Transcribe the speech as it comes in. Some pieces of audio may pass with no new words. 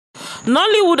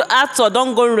Nollywood actor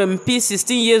don't go rempe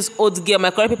 16 years old girl.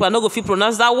 My correct people are not go fit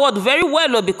pronounce that word very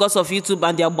well because of YouTube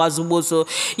and their bazubo. So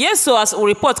yes, so as a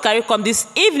report carry come this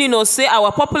evening, say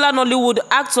our popular Nollywood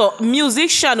actor,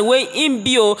 musician wey im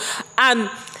bio and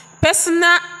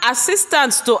personal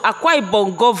assistant to Akwa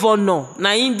Ibom governor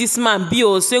na in this man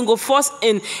bio say go first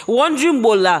in wandering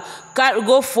bola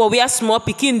go for where small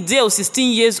pikin dey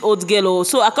 16 years old girl.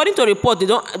 So according to report, they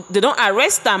don't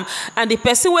arrest them, and the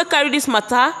person wey carry this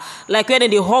matter like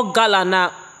when they hug gala na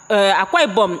Akwa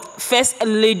Ibom first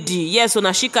lady. Yes, so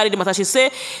now she carry the matter. She say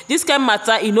this kind of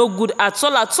matter e no good at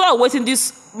all. Waiting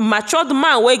this matured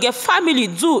man wey get family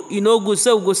do e no good.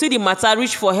 So we go see the matter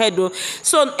reach for head though.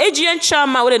 So AGN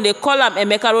chairman wey they call am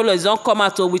Emeka Rollers don come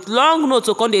out with long note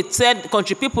to come dey tell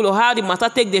country people how the matter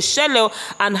take the shell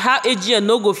and how AGN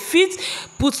no go fit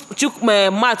put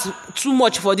mouth too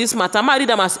much for this matter. Ma read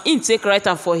am as intake right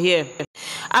am for here.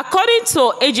 According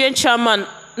to AGN chairman,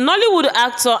 Nollywood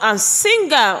actor and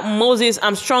singer Moses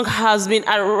Armstrong has been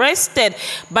arrested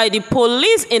by the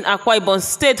police in Akwa Ibom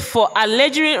State for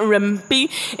allegedly raping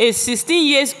a 16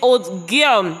 years old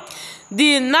girl.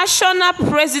 The national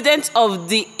president of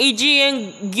the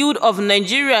AGN Guild of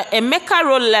Nigeria, Emeka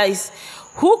Rollers,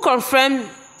 who confirmed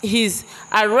his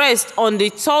arrest on the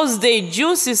Thursday,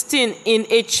 June 16, in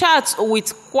a chat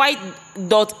with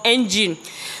Quiet.ng,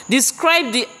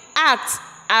 described the act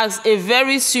as a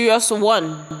very serious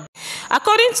one.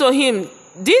 According to him,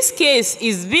 this case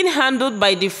is being handled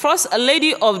by the First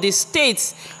Lady of the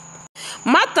state,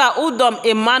 Martha Udom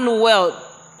Emmanuel,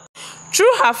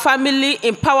 through her Family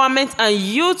Empowerment and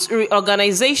Youth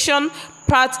Reorganization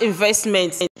Part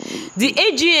Investment. The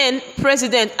AGN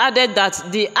president added that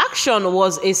the action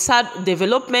was a sad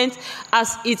development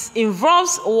as it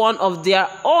involves one of their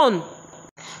own.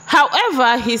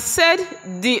 However, he said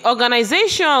the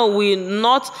organization will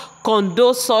not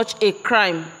condone such a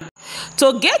crime.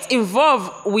 To get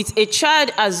involved with a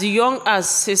child as young as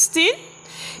 16,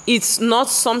 it's not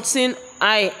something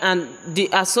I and the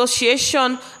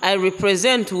association I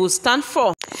represent will stand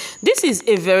for. This is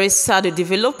a very sad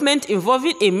development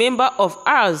involving a member of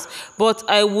ours, but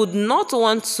I would not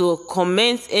want to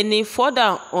comment any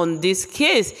further on this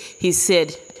case, he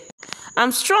said.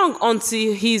 Armstrong,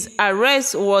 until his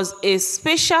arrest, was a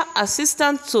special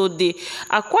assistant to the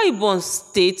Akwa Ibom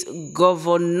State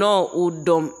Governor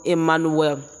Udom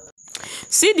Emmanuel.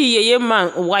 See the yeye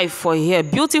man wife for here,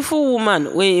 beautiful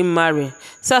woman wey he marry.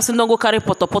 Say as no go carry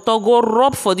poto go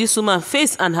rub for this woman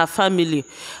face and her family.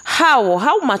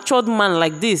 How matured man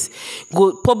like this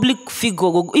go public figure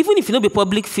go, even if you no be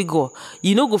public figure,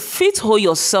 you know go fit hold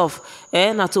yourself.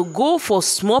 Now to go for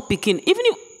small pikin, even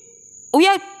if we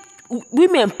are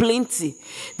women plenty,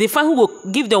 they find who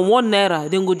go give them ₦1,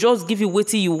 then go just give you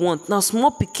wetin you want. Now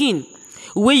small pikin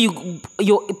where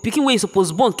your pikin where you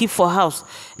suppose born keep for house,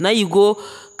 now you go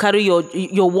carry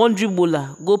your wandering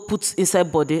bola go put inside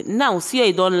body. Now see how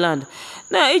you don't land.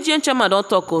 Now AGN chairman don't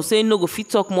talk say no go fit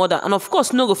talk more than, and of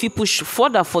course no go fit push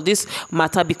further for this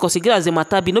matter because it as a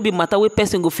matter be no be matter where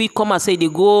person go fit come and say they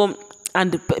go,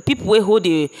 and the people where hold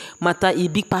the matter e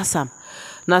big pass am.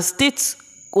 Now state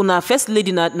una first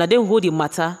lady na dem hold the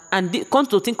matter, and come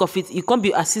to think of it, you can't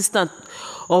be assistant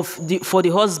of for the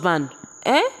husband.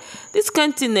 This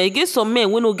kind of thing, you get some men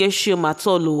wey no get shame at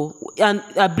all. And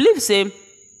I believe say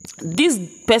this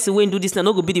person wey do this na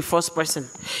no go be the first person.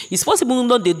 It's possible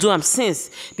not they do am since,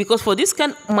 because for this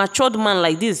kind matured man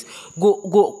like this,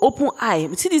 go open eye.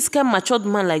 See this kind matured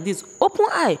man like this, open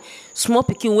eye. Small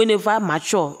pikin whenever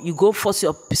mature, you go force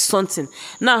your something.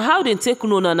 Now how they take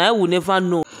no, and I will never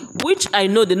know. Which I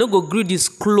know they no go gree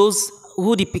disclose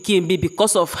who the pikin be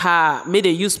because of her may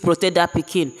they use protect that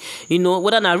pikin. You know,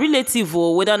 whether na relative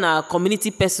or whether na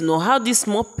community person, or how this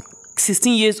small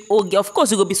 16 years old girl, of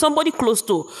course it will be somebody close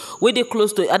to, where they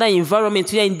close to other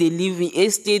environment where they live in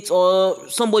estate, or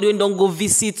somebody when don't go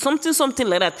visit something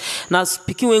like that. Now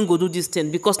pikin when go do this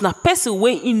thing, because now person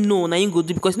when in know na in go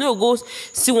do, because no go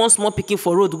see one small pikin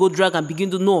for road go drag and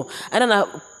begin to know, and then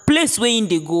a place where in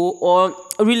they go, or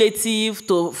relative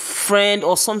to friend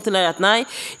or something like that, now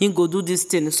you go do this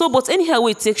thing. So but anyhow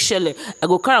we take shell, I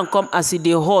go carry and come as it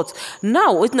they hot.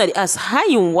 Now waiting at the ask how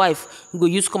your wife go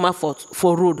use come out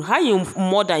for road, how your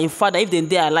mother and father, if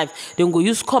they alive, then go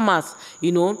use come out,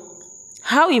 you know.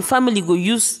 How in family go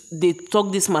use they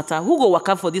talk this matter, who go work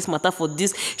out for this matter, for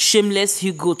this shameless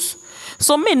he goat.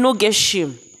 So men no get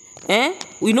shame,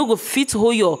 we no go fit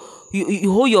hold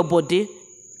you hold your body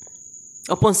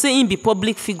upon saying be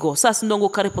public figure, so as don't go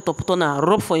carry poto na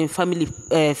rub for in family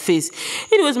face.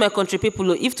 Anyways, my country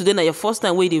people, if today na your first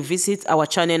time where they visit our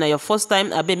channel, na your first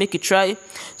time, I bet make you try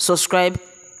subscribe,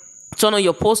 turn on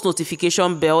your post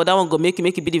notification bell. That one go make you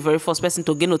be the very first person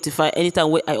to get notified anytime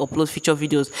where I upload future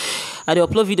videos. I dey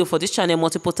upload video for this channel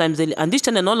multiple times daily, and this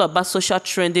channel all about social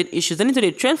trending issues. Anything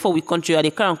they trend for we country, I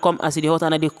dey carry and come as e dey hot,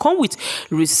 and I dey come with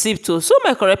receipt too. So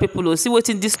my correct people will see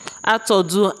wetin this actor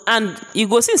do, and you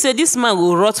go see say this man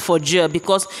will rot for jail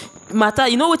because matter,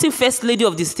 you know wetin first lady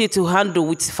of the state to handle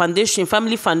with foundation,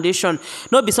 family foundation,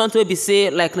 no be something wey be say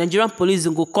like Nigerian police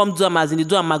go come do am as in dey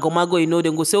do am mago, you know,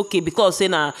 dem go say okay because say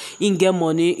na im get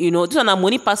money, you know, this one na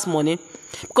money pass money.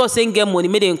 Because say im get money,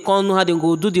 make dem come know how dem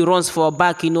go do the runs for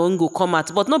back, you know, im go come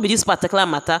out. But no be this particular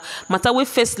matter wey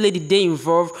first lady dey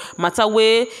involved, matter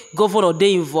wey governor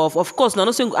dey involved. Of course, na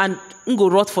no say and im go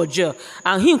rot for jail,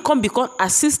 and him come become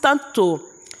assistant to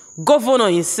governor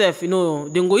himself, you know,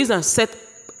 dem go use am set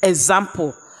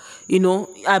example. You know,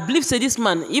 I believe say this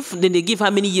man, if they give how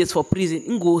many years for prison,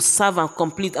 he go serve and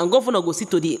complete, and governor go see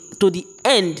to the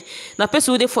end. Now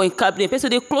person dey for in cabinet, person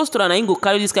dey close to am, and he go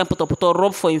carry this kind of pot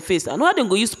rub for him face. I know how they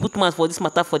go use put mouth for this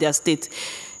matter for their state.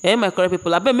 My correct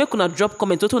people, I bet make una drop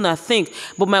comment what una think.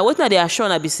 But my wetin I dey assure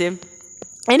una be say,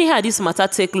 anyhow this matter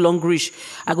take long reach,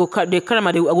 I go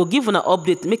give una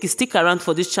update. Make it stick around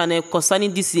for this channel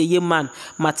concerning this yeye man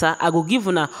matter. I go give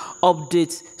una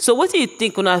update. So what do you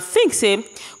think? Una think say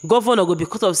governor go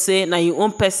because of say na your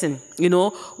own person, you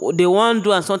know, they want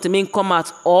do and something make come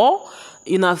out, or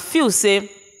you know feel say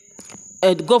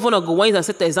the governor go want and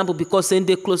set the example because say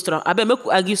they close to am? I bet make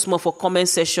we argue small for comment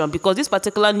section, because this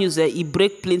particular news it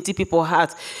break plenty people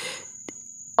heart.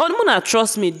 Muna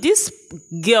trust me, this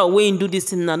girl wey do this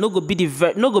thing now no go be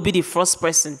the first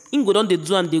person. Im go don dey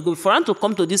do am dey go for am to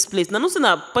come to this place. Now no say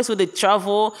na person wey dey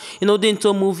travel, you know, dey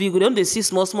into movie, go don dey see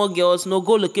small girls, no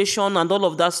go location and all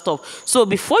of that stuff. So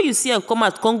before you see am come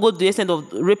out, come go to the extent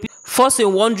of raping, force a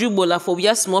wandering bola for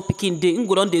where small pikin dey, im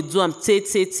go don dey do am tay.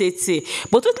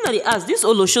 But wetin I dey ask, this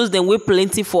olo shows dem wey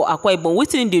plenty for Akwa Ibom,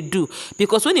 wetin dey do?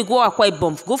 Because when you go Akwa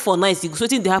Ibom, go for night, you go see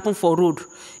wetin dey happen for road.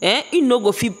 You no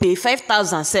go fit pay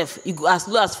 5,000 sef, you go as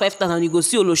low as 5,000, you go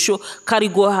see olo show carry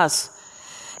go house.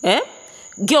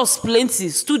 Girls plenty,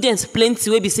 students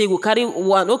plenty wey be say you go carry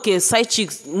one, okay, side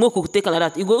chicks more could take like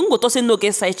that. You go talk say no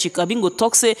get side chick, I go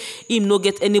talk say him no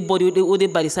get anybody wey dey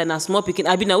by the side, na small pikin.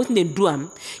 I na wetin dey do am.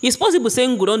 It's possible say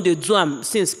him go don dey do am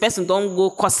since person don go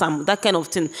cause am, that kind of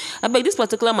thing. I beg this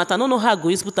particular matter, I don't know how I go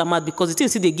use put am out, because the thing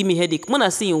still dey give me headache. When I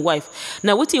see him wife,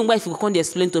 now wetin him wife go come dey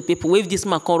explain to people, if this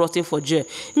man come rotting for jail,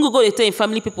 him go dey tell him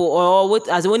family people, or wait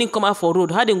as when him come out for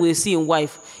road, how dem go see him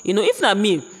wife? You know, if na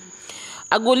me,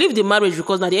 I go leave the marriage,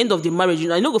 because at the end of the marriage, you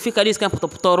know, I no go fit carry this kind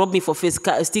of rub me for face.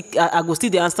 I go still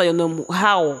dey answer your name.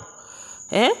 How?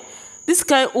 This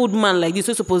kind of old man like this,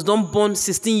 we suppose don't born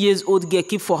 16 years old girl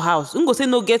keep for house. You go say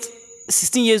no get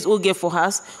 16 years old girl for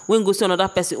house when go see another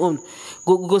person own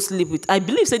go sleep with. I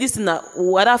believe say this thing na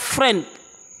whether friend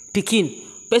pikin,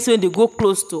 person when they go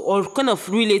close to, or kind of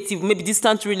relative, maybe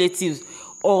distant relatives,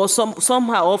 or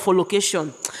somehow, or for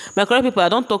location. My correct people, I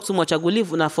don't talk too much. I go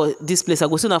leave una for this place. I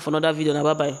go see una for another video. Now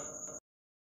bye bye.